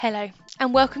Hello,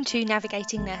 and welcome to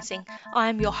Navigating Nursing. I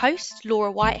am your host,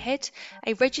 Laura Whitehead,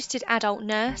 a registered adult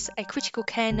nurse, a critical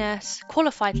care nurse,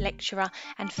 qualified lecturer,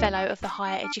 and fellow of the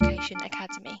Higher Education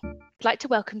Academy. I'd like to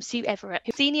welcome Sue Everett,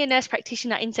 who's a senior nurse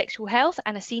practitioner in sexual health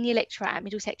and a senior lecturer at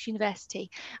Middlesex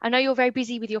University. I know you're very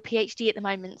busy with your PhD at the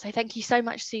moment, so thank you so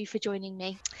much, Sue, for joining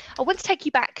me. I want to take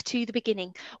you back to the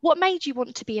beginning. What made you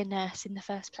want to be a nurse in the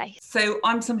first place? So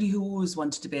I'm somebody who always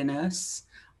wanted to be a nurse.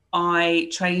 I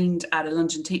trained at a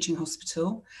London teaching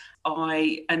hospital.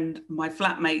 I and my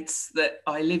flatmates that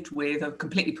I lived with are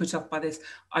completely put off by this.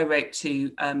 I wrote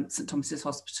to St Thomas's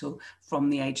Hospital from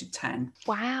the age of 10.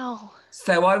 Wow.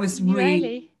 So I was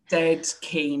Really? dead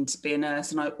keen to be a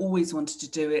nurse, and I always wanted to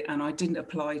do it, and I didn't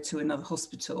apply to another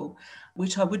hospital,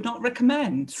 which I would not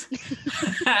recommend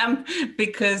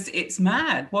because it's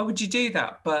mad. Why would you do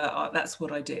that? But that's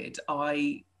what I did.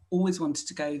 I always wanted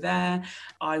to go there.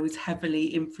 I was heavily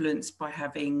influenced by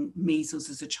having measles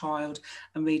as a child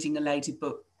and reading a Lady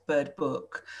Bird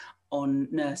book on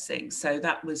nursing. So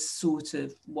that was sort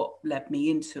of what led me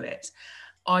into it.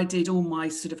 I did all my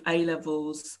sort of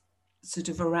A-levels sort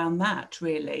of around that,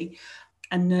 really,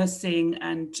 and nursing,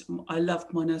 and I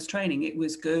loved my nurse training. It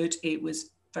was good. It was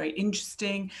very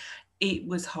interesting. It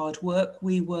was hard work.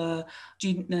 We were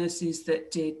student nurses that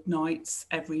did nights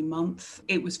every month.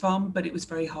 It was fun, but it was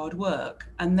very hard work.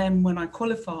 And then when I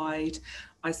qualified,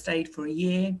 I stayed for a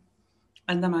year.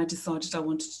 And then I decided I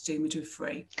wanted to do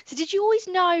midwifery. So did you always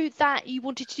know that you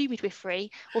wanted to do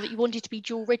midwifery, or that you wanted to be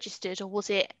dual registered, or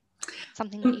was it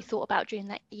something that you thought about during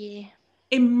that year?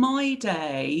 In my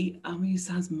day, I mean, it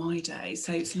sounds my day,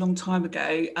 so it's a long time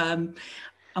ago,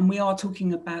 and we are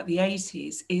talking about the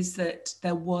 80s, is that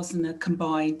there wasn't a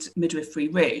combined midwifery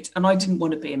route. And I didn't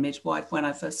want to be a midwife when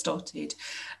I first started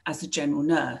as a general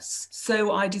nurse.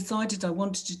 So I decided I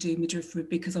wanted to do midwifery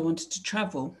because I wanted to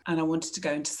travel and I wanted to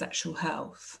go into sexual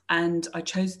health. And I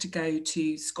chose to go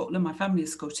to Scotland. My family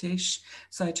is Scottish,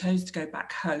 so I chose to go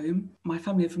back home. My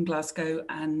family are from Glasgow,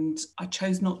 and I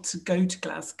chose not to go to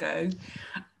Glasgow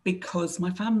because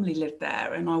my family lived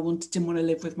there and didn't want to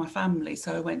live with my family.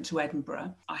 So I went to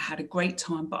Edinburgh. I had a great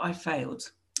time, but I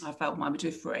failed. I failed my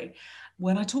midwifery.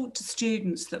 When I talk to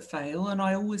students that fail, and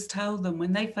I always tell them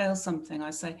when they fail something,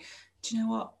 I say, do you know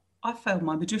what? I failed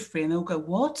my midwifery. And they'll go,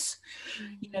 what?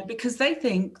 Because they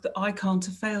think that I can't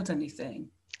have failed anything.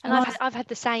 And I've had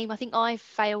the same. I think I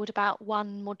failed about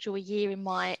one module a year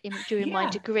during my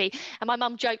degree. And my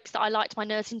mum jokes that I liked my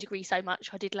nursing degree so much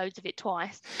I did loads of it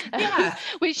twice. Yeah.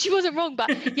 Which she wasn't wrong.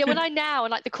 But yeah, when I now,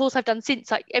 and like the course I've done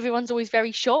since, like everyone's always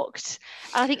very shocked.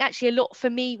 And I think actually a lot for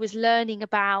me was learning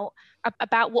about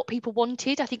what people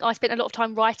wanted. I think I spent a lot of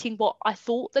time writing what I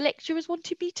thought the lecturers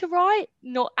wanted me to write,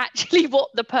 not actually what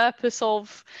the purpose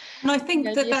of. And I think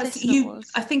that's you.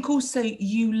 Was. I think also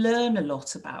you learn a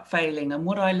lot about failing. And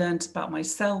what I learned about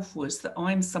myself was that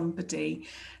I'm somebody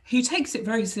who takes it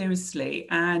very seriously.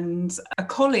 And a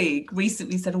colleague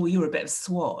recently said, oh, you're a bit of a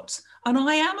SWAT. And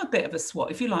I am a bit of a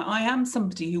SWAT, if you like. I am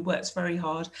somebody who works very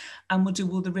hard and will do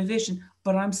all the revision,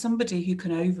 but I'm somebody who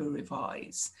can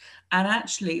over-revise. And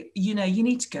actually, you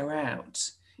need to go out.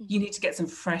 You need to get some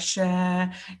fresh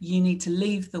air. You need to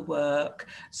leave the work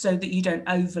so that you don't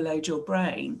overload your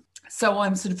brain. So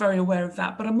I'm sort of very aware of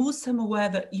that. But I'm also aware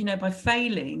that, by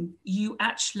failing, you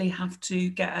actually have to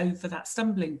get over that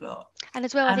stumbling block. And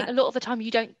as well, I think a lot of the time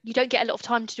you don't get a lot of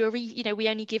time to do we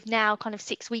only give now kind of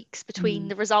 6 weeks between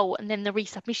the result and then the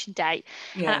resubmission date.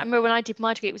 Yeah. And I remember when I did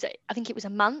my degree, I think it was a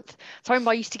month. So I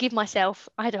remember I used to give myself,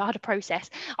 I had a process.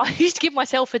 I used to give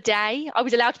myself a day. I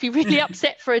was allowed to be really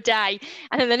upset for a day.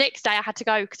 And then the next day I had to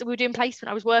go because we were doing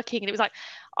placement. I was working and it was like,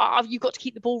 you've got to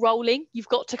keep the ball rolling. You've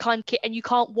got to kind of and you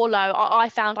can't wallow. I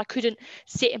found I couldn't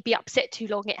sit and be upset too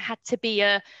long. It had to be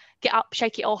a get up,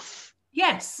 shake it off.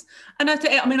 Yes. And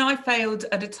I failed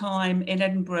at a time in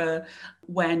Edinburgh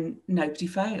when nobody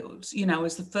failed. I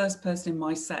was the first person in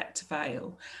my set to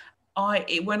fail.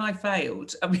 When I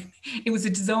failed, it was a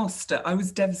disaster. I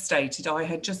was devastated. I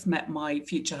had just met my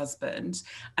future husband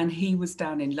and he was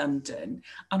down in London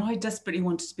and I desperately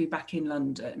wanted to be back in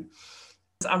London.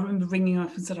 I remember ringing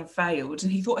up and said I failed,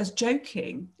 and he thought I was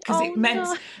joking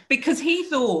because he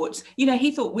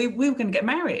thought we were going to get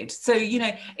married. So,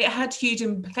 it had huge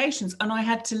implications, and I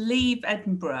had to leave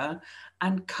Edinburgh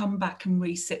and come back and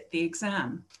resit the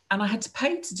exam, and I had to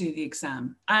pay to do the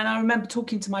exam. And I remember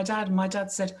talking to my dad, and my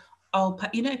dad said, I'll pay.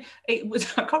 It was,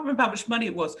 I can't remember how much money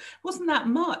it was. It wasn't that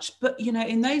much, but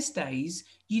in those days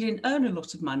you didn't earn a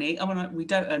lot of money. We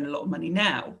don't earn a lot of money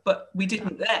now, but we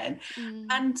didn't then.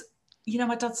 And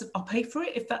my dad said, I'll pay for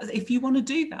it if you want to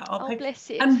do that. I'll pay. Bless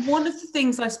you. And one of the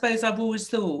things I suppose I've always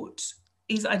thought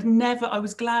is I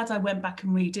was glad I went back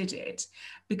and redid it,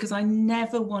 because I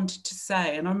never wanted to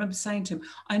say, and I remember saying to him,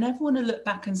 I never want to look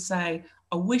back and say,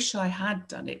 I wish I had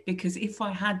done it, because if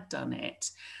I had done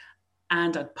it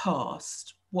and I'd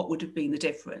passed, what would have been the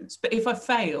difference? But if I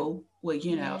fail, well,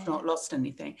 I've not lost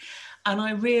anything. And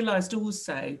I realised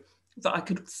also that I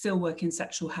could still work in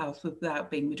sexual health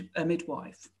without being a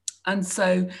midwife. And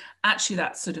so actually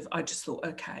I just thought,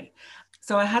 okay.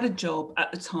 So I had a job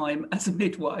at the time as a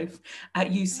midwife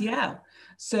at UCL.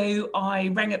 So I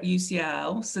rang up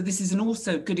UCL. So this is an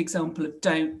also good example of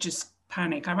don't just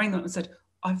panic. I rang them and said,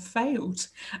 I've failed.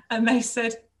 And they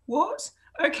said, what?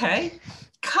 Okay,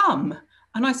 come.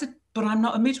 And I said, but I'm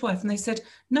not a midwife. And they said,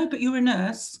 no, but you're a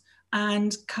nurse,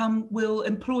 and come, we'll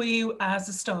employ you as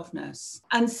a staff nurse.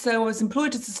 And so I was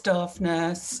employed as a staff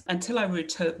nurse until I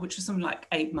retook, which was something like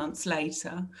 8 months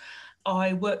later.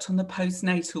 I worked on the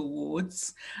postnatal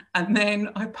wards, and then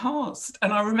I passed.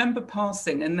 And I remember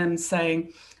passing and then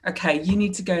saying, okay, you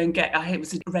need to go and it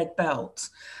was a red belt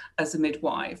as a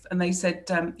midwife. And they said,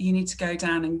 you need to go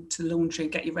down into the laundry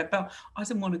and get your red belt. I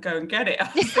didn't want to go and get it. I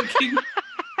was thinking...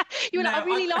 I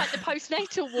really like the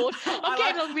postnatal ward. I'm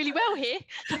getting on really well here.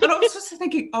 And I was just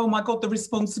thinking, oh my God, the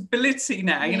responsibility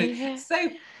now,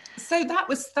 So that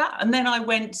was that. And then I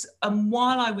went,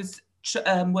 while I was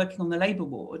working on the labour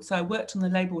ward, so I worked on the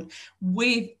labour ward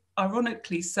with,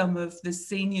 ironically, some of the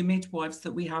senior midwives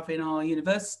that we have in our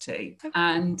university.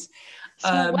 And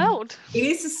small world. It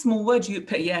is a small world.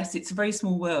 Yes, it's a very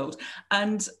small world.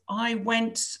 And I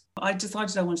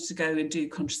decided I wanted to go and do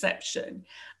contraception,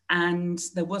 and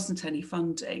there wasn't any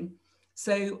funding.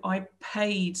 So I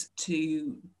paid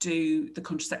to do the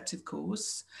contraceptive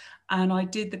course, and I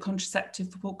did the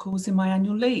contraceptive course in my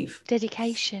annual leave.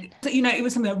 Dedication. So, it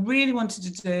was something I really wanted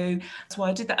to do. That's why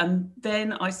I did that. And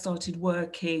then I started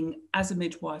working as a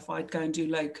midwife. I'd go and do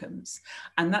locums.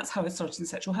 And that's how I started in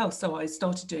sexual health. So I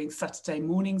started doing Saturday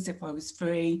mornings if I was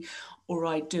free, or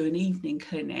I'd do an evening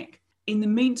clinic. In the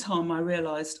meantime, I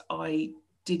realised I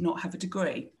did not have a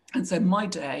degree. And so my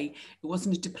day, it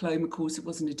wasn't a diploma course, it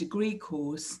wasn't a degree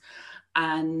course.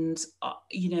 And,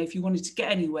 if you wanted to get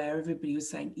anywhere, everybody was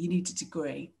saying, you need a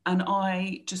degree. And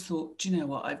I just thought, do you know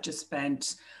what? I've just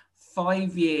spent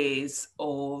 5 years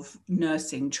of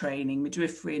nursing training,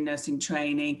 midwifery and nursing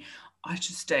training. I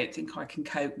just don't think I can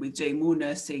cope with doing more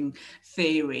nursing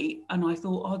theory. And I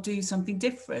thought I'll do something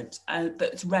different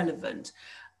that's relevant.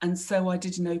 And so I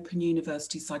did an Open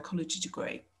University psychology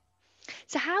degree.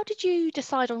 So how did you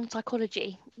decide on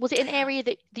psychology? Was it an area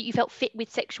that you felt fit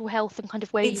with sexual health and kind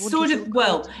of where you wanted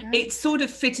to it sort of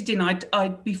fitted in. I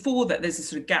before that, there's a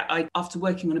sort of gap. After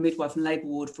working on a midwife and labour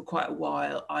ward for quite a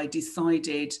while, I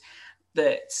decided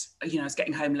that, I was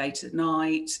getting home late at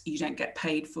night. You don't get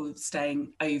paid for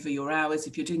staying over your hours.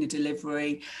 If you're doing a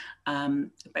delivery, the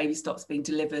baby stops being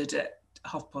delivered at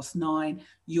 9:30,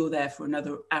 you're there for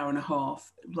another hour and a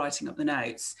half writing up the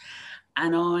notes.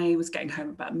 And I was getting home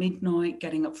about midnight,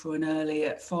 getting up for an early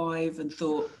at 5, and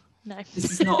thought, no,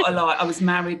 this is not a life. I was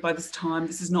married by this time.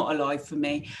 This is not a life for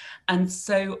me. And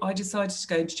so I decided to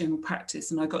go into general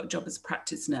practice, and I got a job as a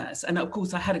practice nurse. And of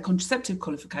course, I had a contraceptive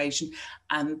qualification,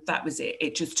 and that was it.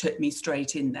 It just took me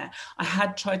straight in there. I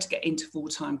had tried to get into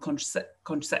full-time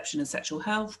contraception and sexual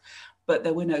health, but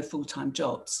there were no full-time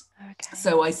jobs. Okay.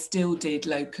 So I still did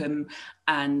locum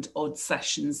and odd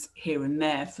sessions here and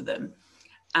there for them.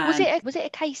 And was it a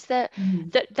case that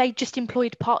that they just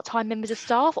employed part-time members of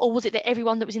staff, or was it that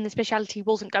everyone that was in the speciality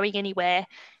wasn't going anywhere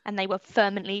and they were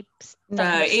permanently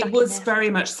No, it was very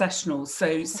much sessional.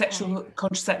 So sexual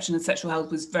contraception and sexual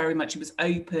health was very much, it was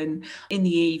open in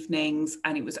the evenings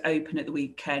and it was open at the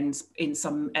weekends in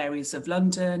some areas of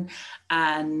London.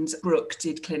 And Brooke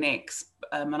did clinics,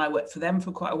 and I worked for them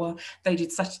for quite a while. They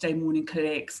did Saturday morning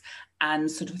clinics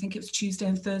and sort of, I think it was Tuesday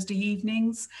and Thursday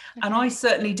evenings. Okay. And I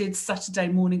certainly did Saturday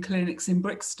morning clinics in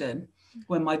Brixton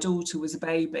when my daughter was a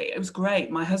baby. It was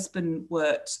great. My husband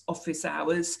worked office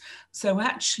hours. So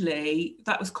actually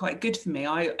that was quite good for me.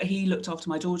 He looked after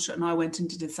my daughter and I went and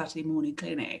did a Saturday morning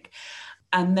clinic.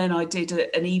 And then I did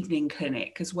an evening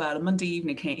clinic as well, a Monday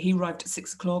evening clinic. He arrived at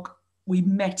 6:00. We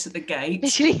met at the gate.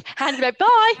 Literally handed my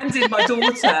bye. Handed my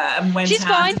daughter and went She's out.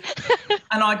 Fine.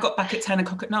 And I got back at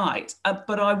 10:00 at night.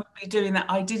 But I would be doing that.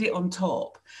 I did it on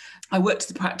top. I worked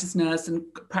as a practice nurse, and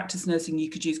practice nursing, you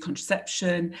could use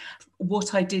contraception.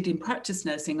 What I did in practice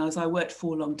nursing was I worked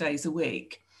 4 long days a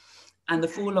week. And the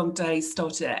 4 long days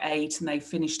started at 8 and they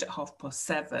finished at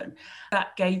 7:30.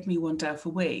 That gave me 1 day off a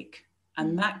week.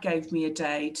 And that gave me a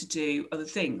day to do other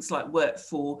things like work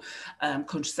for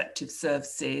contraceptive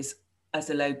services as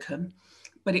a locum.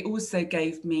 But it also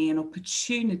gave me an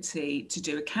opportunity to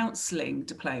do a counselling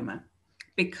diploma,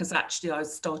 because actually I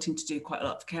was starting to do quite a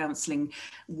lot of counselling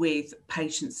with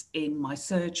patients in my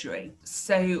surgery.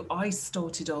 So I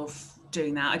started off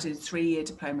doing that. I did a 3-year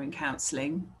diploma in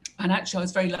counselling, and actually I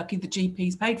was very lucky the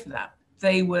GPs paid for that.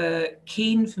 They were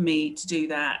keen for me to do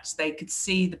that. They could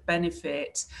see the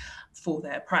benefit for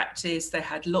their practice. They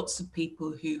had lots of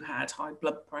people who had high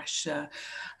blood pressure,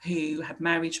 who had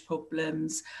marriage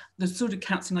problems. The sort of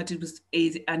counselling I did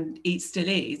and it still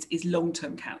is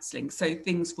long-term counselling. So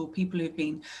things for people who've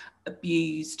been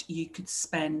abused, you could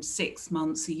spend 6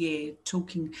 months, a year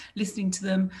talking, listening to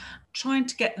them, trying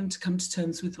to get them to come to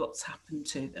terms with what's happened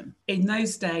to them. In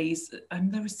those days,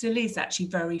 and there still is actually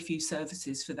very few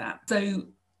services for that. So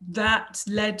that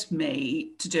led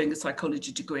me to doing a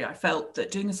psychology degree. I felt that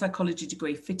doing a psychology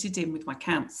degree fitted in with my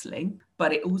counselling,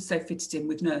 but it also fitted in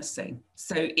with nursing.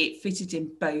 So it fitted in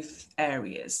both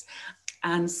areas.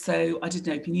 And so I did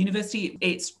an Open University.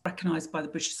 It's recognised by the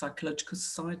British Psychological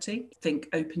Society. I think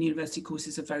Open University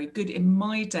courses are very good. In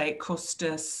my day, it cost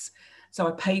us, so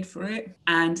I paid for it,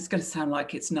 and it's going to sound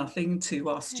like it's nothing to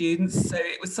our students. So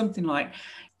it was something like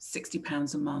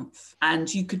 £60 a month,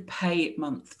 and you could pay it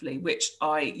monthly, which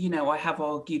I have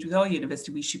argued with our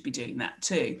university we should be doing that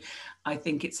too. I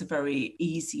think it's a very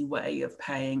easy way of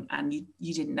paying, and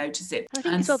you didn't notice it. And I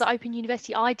think as well that Open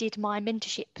University, I did my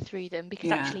mentorship through them,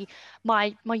 because actually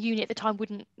my uni at the time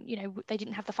wouldn't, they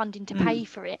didn't have the funding to pay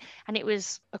for it, and it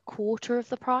was a quarter of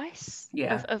the price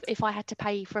of if I had to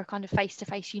pay for a kind of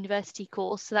face-to-face university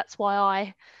course. So that's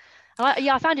why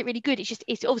I found it really good.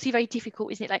 It's obviously very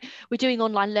difficult, isn't it? Like, we're doing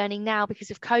online learning now because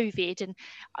of COVID, and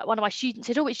one of my students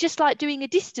said, it's just like doing a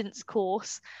distance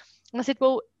course. And I said,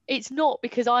 well, it's not,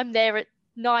 because I'm there at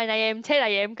 9 a.m, 10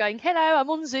 a.m. going, hello, I'm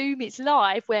on Zoom, it's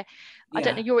live, where I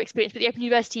don't know your experience, but the Open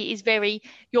University is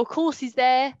your course is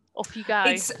there, off you go.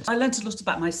 I learned a lot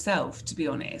about myself, to be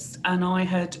honest, and I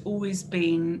had always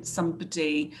been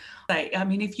somebody,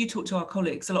 if you talk to our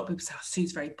colleagues, a lot of people say,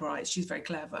 Sue's very bright, she's very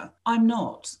clever.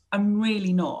 I'm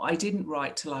really not. I didn't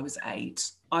write till I was 8.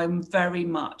 I was very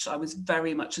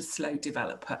much a slow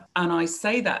developer. And I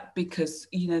say that because,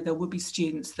 there will be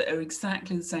students that are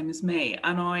exactly the same as me.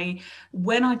 And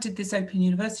when I did this Open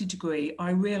University degree,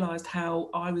 I realised how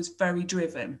I was very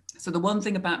driven. So the one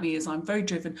thing about me is I'm very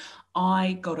driven.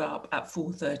 I got up at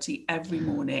 4:30 every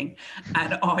morning,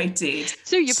 and I did.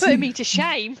 So you're putting me to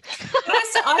shame.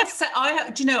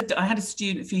 I had a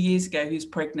student a few years ago who's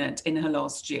pregnant in her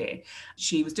last year.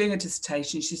 She was doing a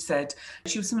dissertation. She said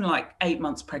she was something like 8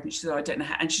 months pregnant. She said, I don't know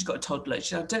how, and she's got a toddler. She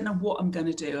said, I don't know what I'm going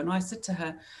to do. And I said to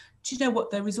her, do you know what?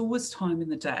 There is always time in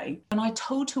the day. And I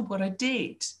told her what I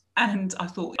did. And I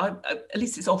thought, at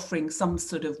least it's offering some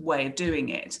sort of way of doing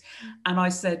it. And I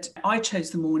said, I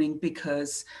chose the morning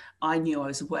because I knew I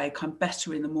was awake. I'm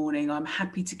better in the morning. I'm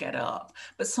happy to get up.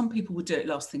 But some people would do it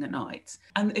last thing at night.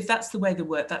 And if that's the way they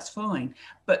work, that's fine.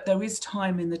 But there is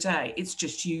time in the day. It's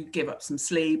just you give up some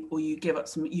sleep, or you give up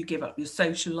your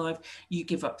social life, you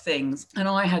give up things. And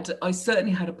I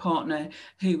certainly had a partner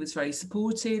who was very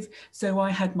supportive. So I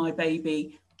had my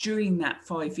baby during that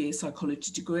 5-year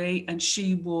psychology degree, and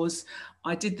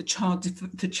I did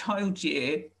the child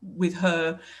year with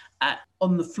her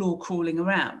on the floor crawling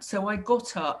around. So I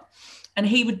got up, and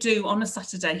he would do, on a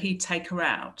Saturday, he'd take her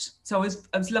out. So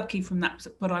I was lucky from that,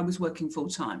 but I was working full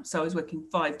time. So I was working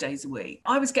 5 days a week.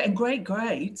 I was getting great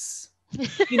grades.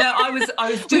 I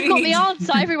was doing. We've got the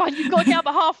answer, everyone. You've got to get up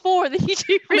at 4:30, and then you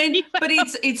do really well. But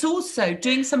it's also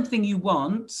doing something you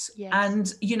want, and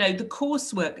the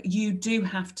coursework. You do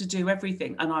have to do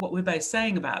everything, and what we're both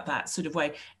saying about that sort of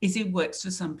way is it works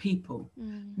for some people.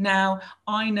 Now,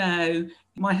 I know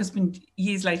my husband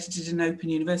years later did an Open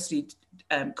University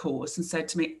course and said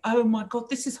to me, oh my God,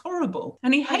 this is horrible,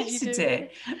 and he hated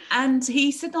it. And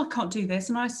he said, I can't do this,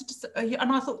 and I said,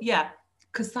 and I thought,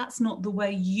 because that's not the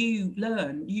way you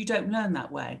learn. You don't learn that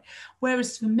way.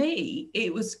 Whereas for me,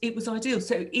 it was ideal.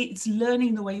 So it's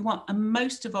learning the way you want. And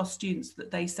most of our students that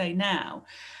they say now,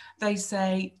 they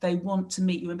say they want to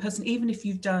meet you in person. Even if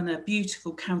you've done a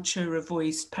beautiful Kaltura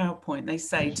voiced PowerPoint, they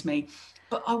say to me,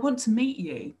 but I want to meet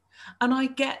you. And I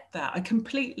get that. I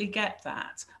completely get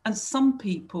that. And some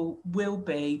people will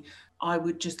be, I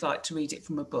would just like to read it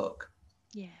from a book.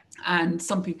 Yeah. And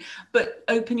some people, but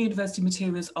Open University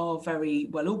materials are very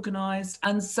well organised.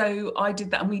 And so I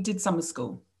did that, and we did summer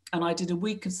school. and I did a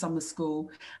week of summer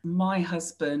school. My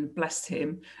husband, bless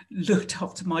him, looked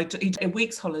after a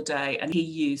week's holiday, and he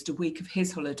used a week of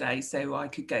his holiday so I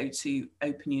could go to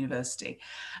Open University.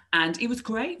 And it was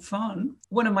great fun.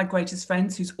 One of my greatest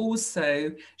friends,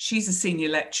 she's a senior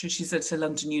lecturer, she's at a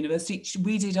London University,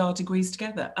 we did our degrees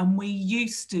together. And we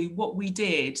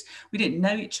didn't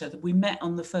know each other. We met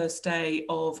on the first day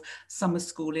of summer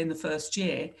school in the first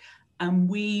year, and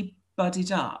we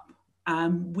budded up.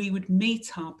 We would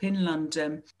meet up in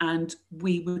London and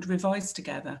we would revise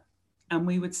together, and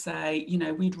we would say,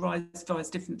 we'd revise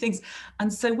different things.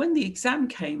 And so when the exam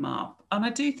came up, and I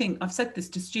do think I've said this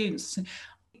to students,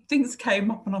 things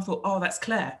came up and I thought, oh, that's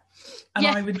Claire. And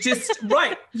I would just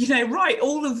write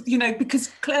all of,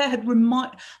 because Claire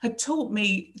had taught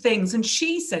me things. And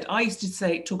she said, I used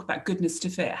to talk about goodness to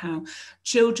fit, how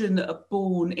children that are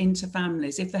born into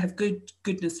families, if they have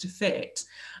goodness to fit,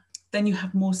 then you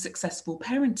have more successful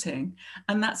parenting.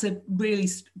 And that's a really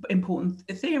important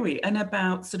theory, and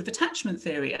about sort of attachment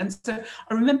theory. And so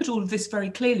I remembered all of this very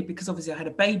clearly, because obviously I had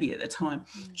a baby at the time.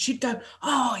 She'd go,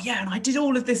 oh yeah, and I did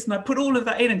all of this and I put all of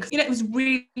that in. And it was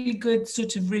really good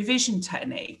sort of revision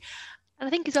technique. And I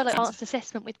think as well, I asked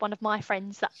assessment with one of my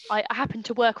friends that I happened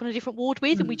to work on a different ward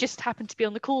with, and we just happened to be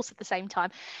on the course at the same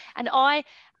time. And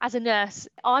as a nurse,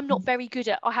 I'm not very good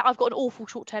at, I've got an awful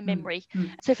short-term memory.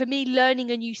 So for me,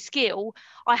 learning a new skill,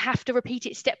 I have to repeat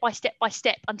it step by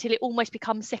step until it almost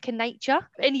becomes second nature.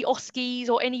 Any OSCEs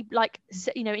or any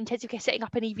intensive care, setting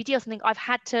up an EVD or something, I've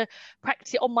had to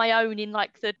practice it on my own in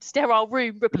like the sterile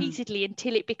room repeatedly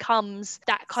until it becomes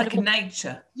that kind second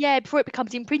nature. Yeah, before it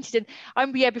becomes imprinted. And I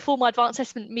remember, before my advanced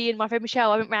assessment, me and my friend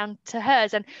Michelle, I went round to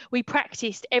hers and we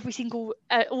practiced every single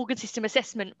organ system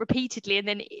assessment repeatedly. And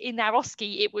then in our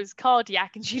OSCE, it was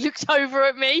cardiac, and she looked over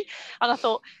at me and I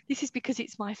thought, this is because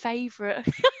it's my favourite.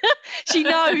 she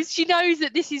knows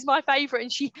that this is my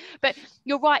favourite. But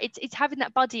you're right, it's having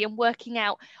that buddy and working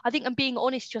out, I think, and being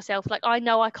honest to yourself. Like, I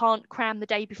know I can't cram the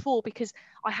day before because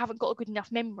I haven't got a good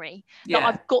enough memory. But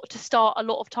I've got to start a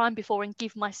lot of time before and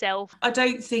give myself. I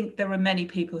don't think there are many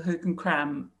people who can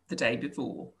cram the day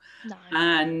before. No.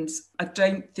 And I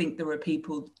don't think there are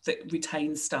people that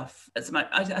retain stuff as much.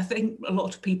 I think a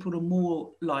lot of people are more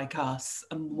like us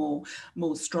and more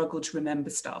struggle to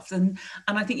remember stuff. And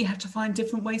I think you have to find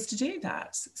different ways to do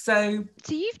that. So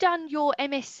you've done your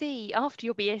MSc after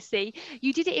your BSc.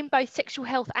 You did it in both sexual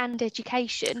health and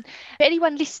education. For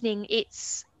anyone listening,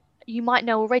 you might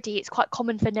know already, it's quite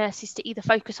common for nurses to either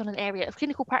focus on an area of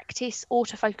clinical practice or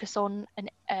to focus on an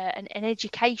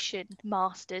education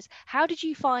master's. How did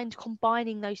you find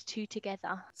combining those two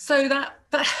together? So that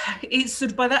it's sort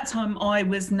of, by that time I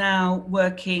was now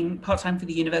working part-time for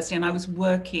the university, and I was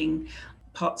working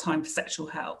part-time for sexual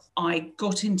health. I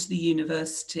got into the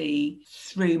university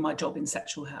through my job in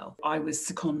sexual health. I was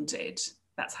seconded.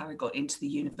 That's how I got into the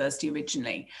university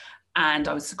originally. And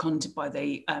I was seconded by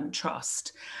the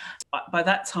trust. By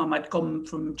that time, I'd gone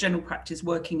from general practice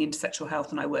working into sexual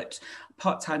health, and I worked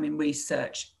part-time in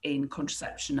research in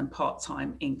contraception and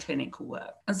part-time in clinical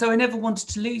work. And so I never wanted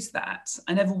to lose that.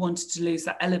 I never wanted to lose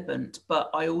that element, but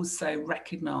I also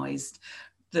recognised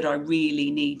that I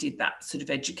really needed that sort of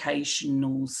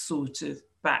educational sort of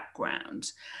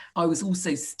background. I was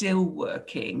also still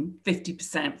working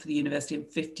 50% for the university and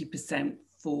 50%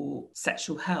 for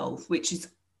sexual health, which is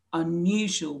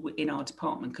unusual in our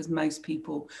department because most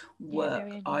people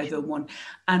work either one.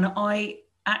 And I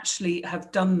actually have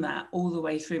done that all the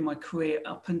way through my career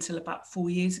up until about 4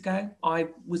 years ago. I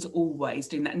was always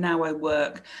doing that. Now I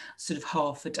work sort of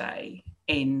half a day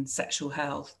in sexual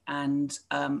health and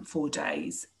 4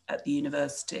 days at the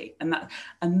university.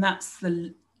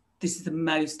 This is the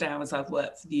most hours I've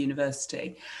worked for the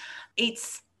university.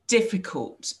 It's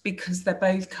difficult because they're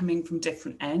both coming from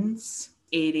different ends.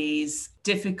 It is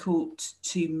difficult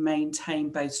to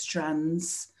maintain both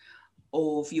strands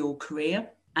of your career,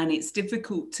 and it's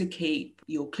difficult to keep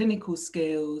your clinical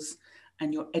skills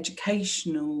and your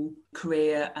educational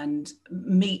career and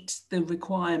meet the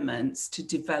requirements to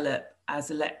develop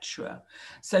as a lecturer.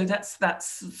 So that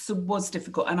was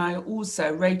difficult. And I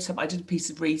also I did a piece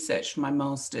of research for my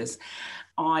master's.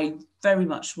 I very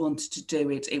much wanted to do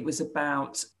it. It was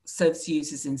about service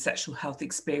users in sexual health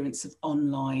experience of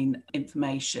online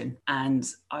information. And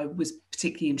I was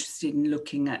particularly interested in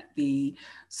looking at the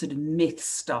sort of myth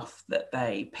stuff that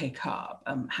they pick up,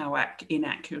 how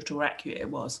inaccurate or accurate it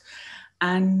was.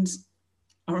 And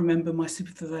I remember my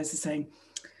supervisor saying,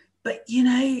 but, you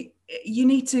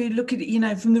need to look at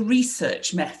it, from the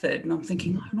research method. And I'm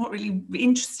thinking, I'm not really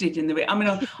interested in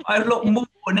I have a lot more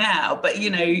now, but,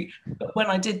 when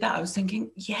I did that, I was thinking,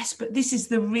 yes, but this is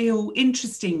the real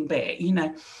interesting bit,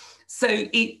 So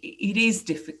it is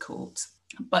difficult,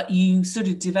 but you sort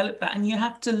of develop that, and you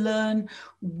have to learn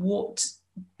what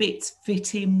bits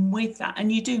fit in with that.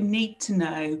 And you do need to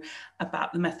know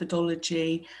about the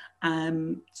methodology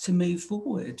to move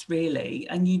forward, really.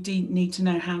 And you do need to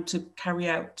know how to carry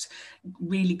out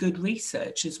really good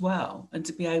research as well, and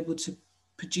to be able to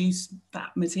produce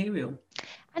that material.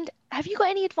 And have you got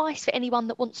any advice for anyone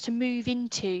that wants to move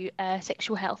into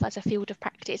sexual health as a field of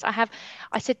practice? I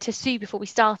said to Sue before we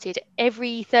started,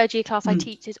 every third year class I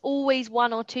teach, there's always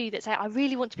one or two that say, I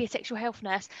really want to be a sexual health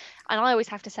nurse. And I always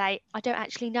have to say, I don't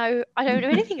know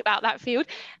anything about that field.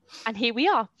 And here we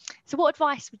are. So what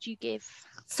advice would you give?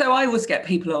 So I always get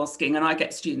people asking, and I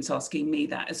get students asking me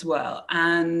that as well.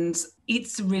 And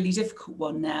it's a really difficult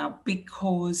one now,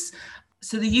 because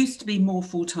so there used to be more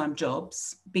full-time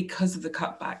jobs. Because of the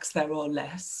cutbacks, there are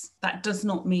less. That does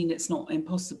not mean it's not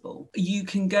impossible. You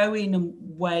can go in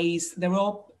ways, there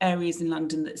are areas in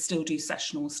London that still do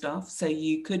sessional stuff. So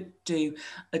you could do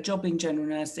a job in general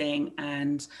nursing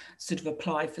and sort of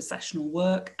apply for sessional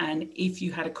work. And if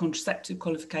you had a contraceptive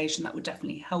qualification, that would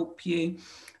definitely help you.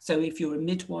 So if you're a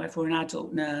midwife or an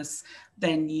adult nurse,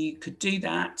 then you could do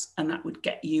that, and that would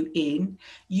get you in.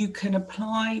 You can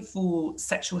apply for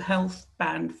sexual health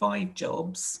band 5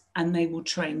 jobs, and they will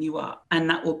train you up. And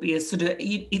that will be a sort of,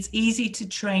 it's easy to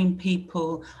train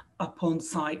people up on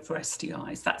site for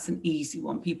STIs. That's an easy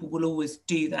one. People will always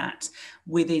do that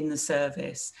within the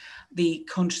service. The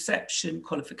contraception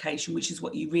qualification, which is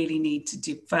what you really need to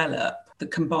develop, the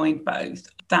combined both,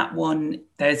 that one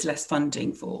there's less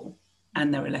funding for.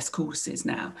 And there are less courses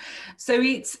now. So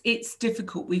it's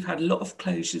difficult. We've had a lot of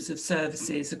closures of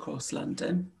services across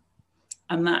London,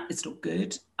 and that is not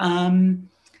good.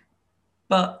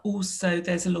 But also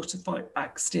there's a lot of fight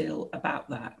back still about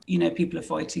that. You know, people are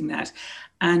fighting that.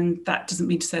 And that doesn't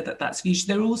mean to say that that's future.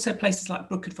 There are also places like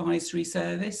Brook Advisory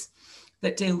Service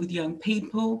that deal with young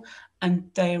people, and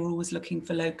they're always looking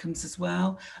for locums as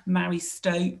well. Mary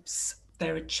Stopes,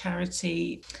 they're a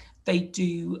charity. They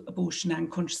do abortion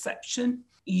and contraception.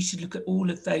 You should look at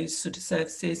all of those sort of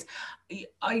services.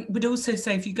 I would also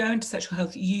say, if you go into sexual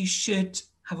health, you should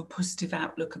have a positive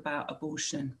outlook about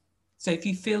abortion. So if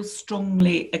you feel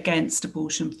strongly against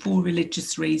abortion for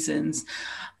religious reasons,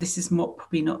 this is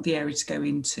probably not the area to go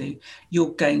into.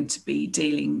 You're going to be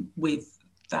dealing with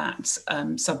that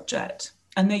subject.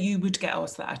 And that you would get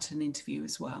asked that at an interview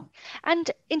as well. And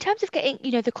in terms of getting,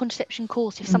 the contraception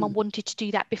course, if someone wanted to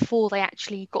do that before they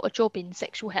actually got a job in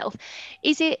sexual health,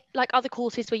 is it like other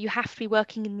courses where you have to be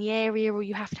working in the area, or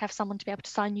you have to have someone to be able to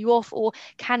sign you off, or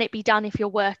can it be done if you're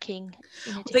working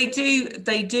in a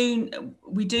different...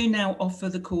 We do now offer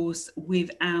the course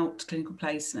without clinical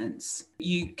placements.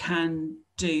 You can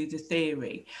do the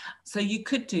theory. So you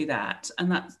could do that,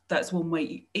 and that's one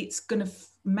way. It's going to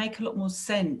make a lot more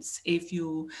sense if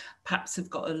you perhaps have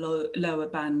got a lower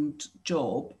band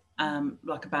job,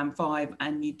 like a band 5,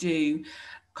 and you do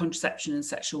contraception and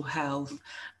sexual health,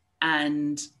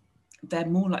 and they're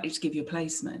more likely to give you a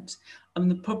placement. I mean,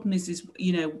 the problem is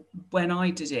when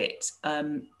I did it,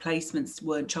 placements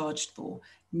weren't charged for.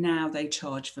 Now they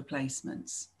charge for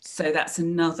placements. So that's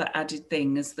another added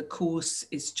thing, as the course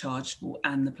is charged for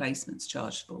and the placement's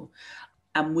charged for.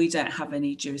 And we don't have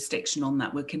any jurisdiction on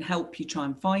that. We can help you try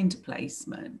and find a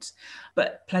placement,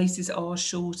 but places are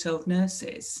short of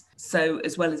nurses. So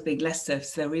as well as being less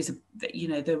service, they are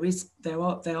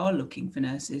looking for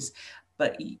nurses,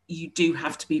 but you do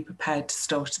have to be prepared to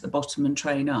start at the bottom and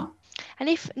train up. And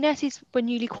if nurses were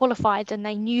newly qualified and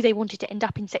they knew they wanted to end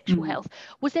up in sexual health,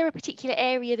 was there a particular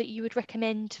area that you would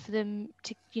recommend for them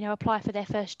to, apply for their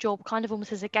first job, kind of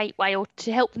almost as a gateway, or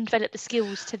to help them develop the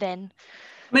skills to then...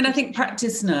 I mean, I think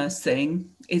practice nursing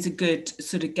is a good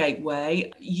sort of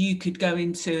gateway. You could go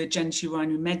into a genital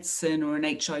urinary medicine or an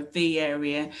HIV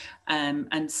area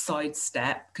and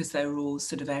sidestep, because they're all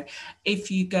sort of there. If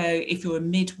you're a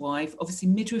midwife, obviously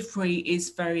midwifery is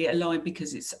very aligned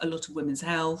because it's a lot of women's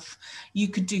health. You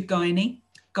could do gynae.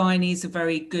 Gynae is a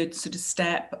very good sort of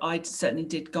step. I certainly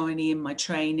did gynae in my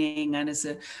training and as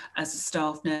a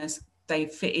staff nurse. They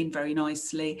fit in very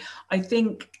nicely. I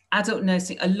think adult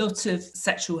nursing, a lot of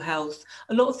sexual health,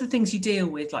 a lot of the things you deal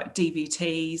with, like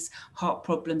DVTs, heart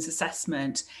problems,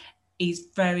 assessment,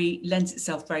 lends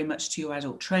itself very much to your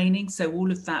adult training. So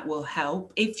all of that will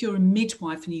help. If you're a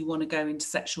midwife and you want to go into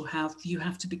sexual health, you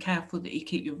have to be careful that you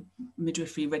keep your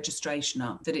midwifery registration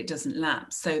up, that it doesn't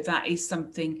lapse. So that is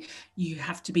something you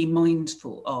have to be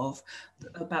mindful of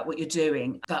about what you're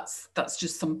doing. That's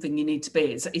just something you need to be.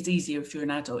 It's easier if you're an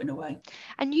adult in a way.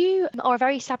 And you are a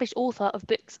very established author of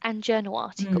books and journal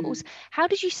articles. How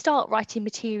did you start writing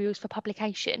materials for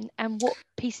publication, and what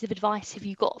pieces of advice have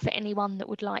you got for anyone that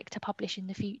would like to publish in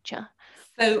the future?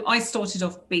 So I started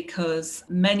off because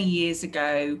many years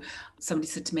ago, somebody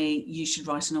said to me, you should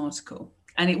write an article.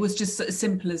 And it was just as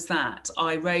simple as that.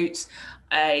 I wrote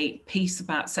a piece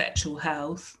about sexual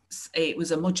health. It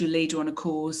was a module leader on a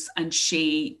course, and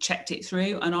she checked it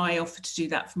through, and I offered to do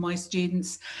that for my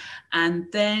students.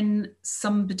 And then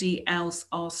somebody else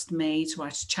asked me to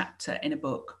write a chapter in a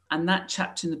book. And that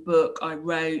chapter in the book I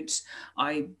wrote,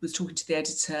 I was talking to the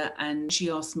editor, and she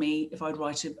asked me if I'd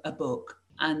write a book.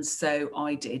 And so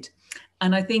I did.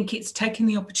 And I think it's taking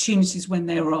the opportunities when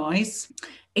they arise.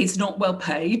 It's not well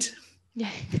paid. Yeah.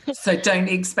 So don't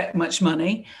expect much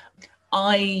money.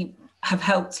 I have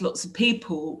helped lots of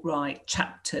people write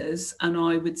chapters, and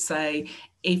I would say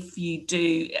if you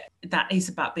do, that is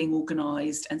about being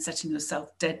organised and setting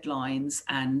yourself deadlines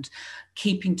and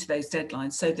keeping to those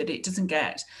deadlines so that it doesn't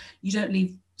you don't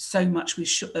leave so much with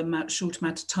short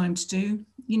amount of time to do.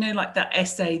 You know, like that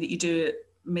essay that you do at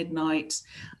midnight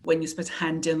when you're supposed to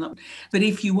hand in. But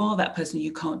if you are that person,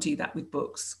 you can't do that with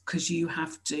books, because you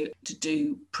have to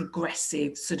do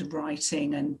progressive sort of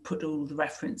writing and put all the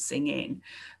referencing in.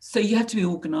 So you have to be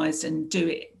organised and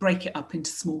break it up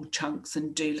into small chunks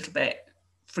and do a little bit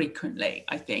frequently,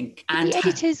 I think. Did the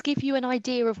editors give you an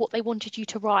idea of what they wanted you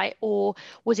to write, or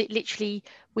was it literally,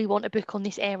 we want a book on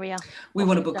this area? We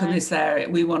want a book on this area.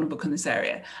 We want a book on this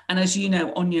area. And as you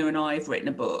know, Anya and I have written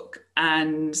a book,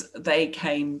 and they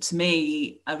came to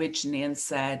me originally and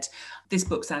said, this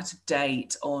book's out of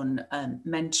date on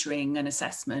mentoring and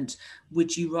assessment.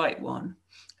 Would you write one?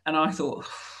 And I thought,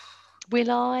 will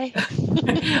I?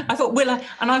 I thought, will I?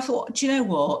 And I thought, do you know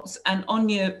what? And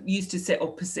Anya used to sit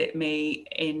opposite me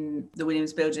in the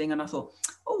Williams building, and I thought,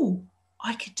 oh,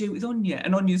 I could do it with Anya.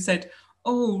 And Anya said,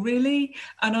 oh, really?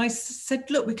 And I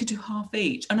said, look, we could do half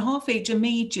each. And half each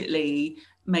immediately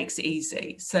makes it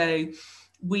easy. So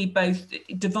we both,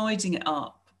 dividing it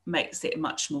up makes it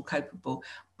much more copable.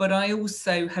 But I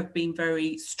also have been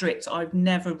very strict. I've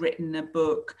never written a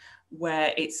book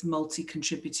where it's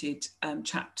multi-contributed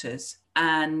chapters.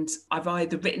 And I've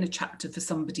either written a chapter for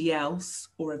somebody else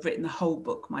or I've written the whole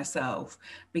book myself,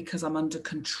 because I'm under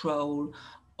control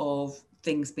of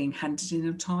things being handed in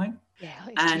on time. Yeah,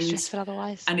 it's too stressful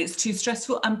otherwise. And it's too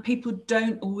stressful, and people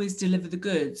don't always deliver the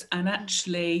goods. And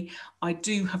actually, I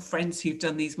do have friends who've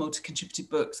done these multi-contributed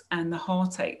books, and the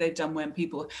heartache they've done when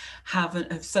people have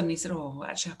suddenly said, oh,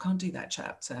 actually, I can't do that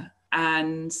chapter.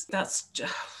 And that's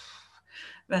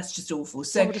just awful.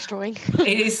 So soul destroying.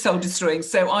 It is soul destroying.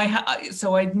 So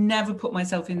I'd never put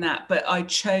myself in that, but I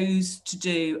chose to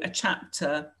do a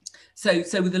chapter. So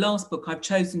with the last book, I've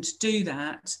chosen to do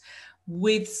that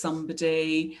with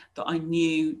somebody that I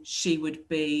knew she would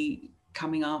be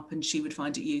coming up and she would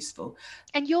find it useful.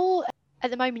 And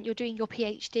at the moment you're doing your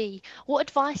PhD. What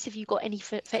advice have you got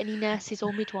for any nurses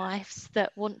or midwives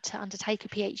that want to undertake a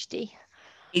PhD?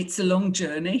 It's a long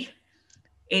journey.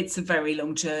 It's a very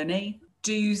long journey.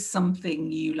 Do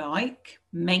something you like.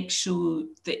 Make sure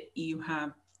that you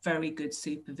have very good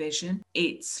supervision.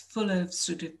 It's full of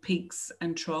sort of peaks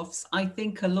and troughs. I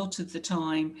think a lot of the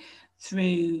time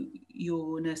through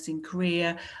your nursing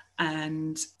career,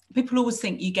 and people always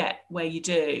think you get where you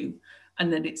do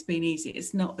and then it's been easy.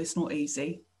 It's not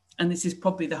easy. And this is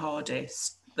probably the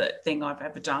hardest thing I've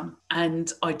ever done.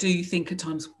 And I do think at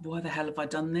times, why the hell have I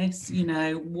done this? You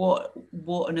know, what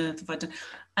on earth have I done?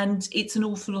 And it's an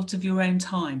awful lot of your own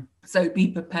time. So be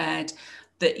prepared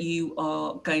that you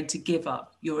are going to give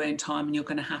up your own time, and you're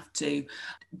going to have to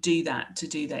do that.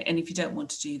 And if you don't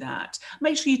want to do that,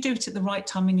 make sure you do it at the right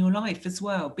time in your life as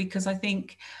well, because I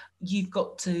think you've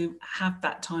got to have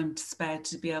that time to spare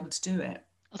to be able to do it.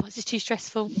 Otherwise it's too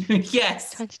stressful.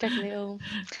 Yes. Trying to juggle it all.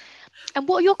 And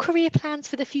what are your career plans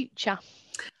for the future?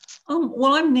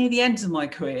 Well, I'm near the end of my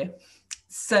career.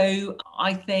 So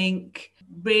I think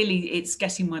really it's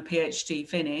getting my PhD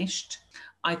finished.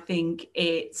 I think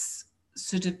it's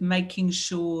sort of making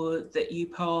sure that you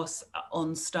pass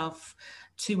on stuff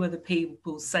to other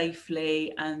people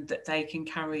safely and that they can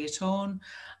carry it on,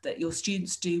 that your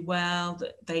students do well,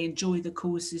 that they enjoy the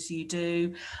courses you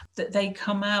do, that they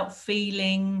come out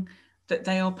feeling that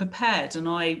they are prepared. And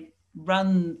I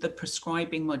run the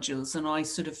prescribing modules and I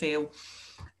sort of feel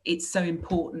it's so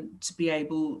important to be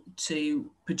able to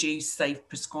produce safe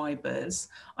prescribers.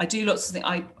 I do lots of things.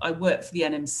 I work for the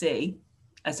NMC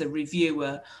as a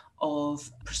reviewer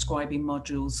of prescribing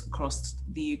modules across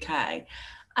the UK.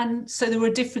 And so there are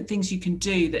different things you can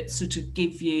do that sort of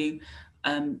give you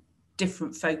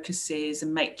different focuses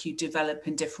and make you develop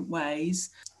in different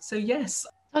ways. So yes.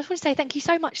 I just want to say thank you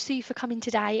so much, Sue, for coming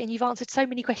today, and you've answered so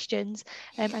many questions,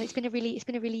 and it's been a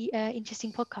really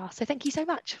interesting podcast. So thank you so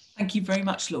much. Thank you very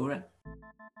much, Laura.